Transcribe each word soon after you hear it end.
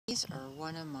These are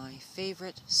one of my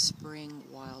favorite spring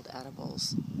wild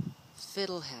edibles,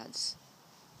 Fiddleheads.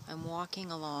 I'm walking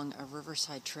along a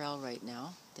riverside trail right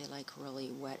now. They like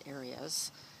really wet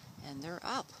areas, and they're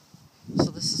up. So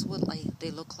this is what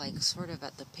they look like sort of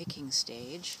at the picking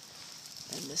stage.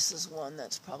 And this is one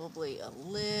that's probably a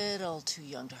little too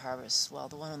young to harvest. Well,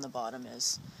 the one on the bottom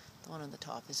is. The one on the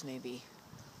top is maybe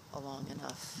long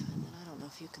enough. And then I don't know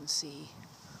if you can see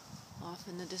off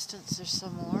in the distance there's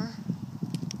some more.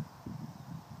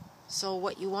 So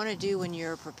what you want to do when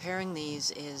you're preparing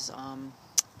these is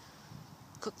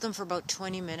cook them for about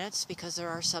 20 minutes because there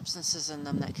are substances in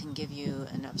them that can give you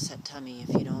an upset tummy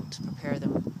if you don't prepare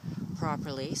them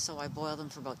properly. So I boil them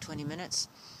for about 20 minutes,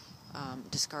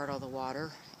 discard all the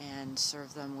water, and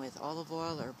serve them with olive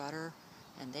oil or butter,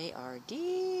 and they are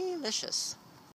delicious.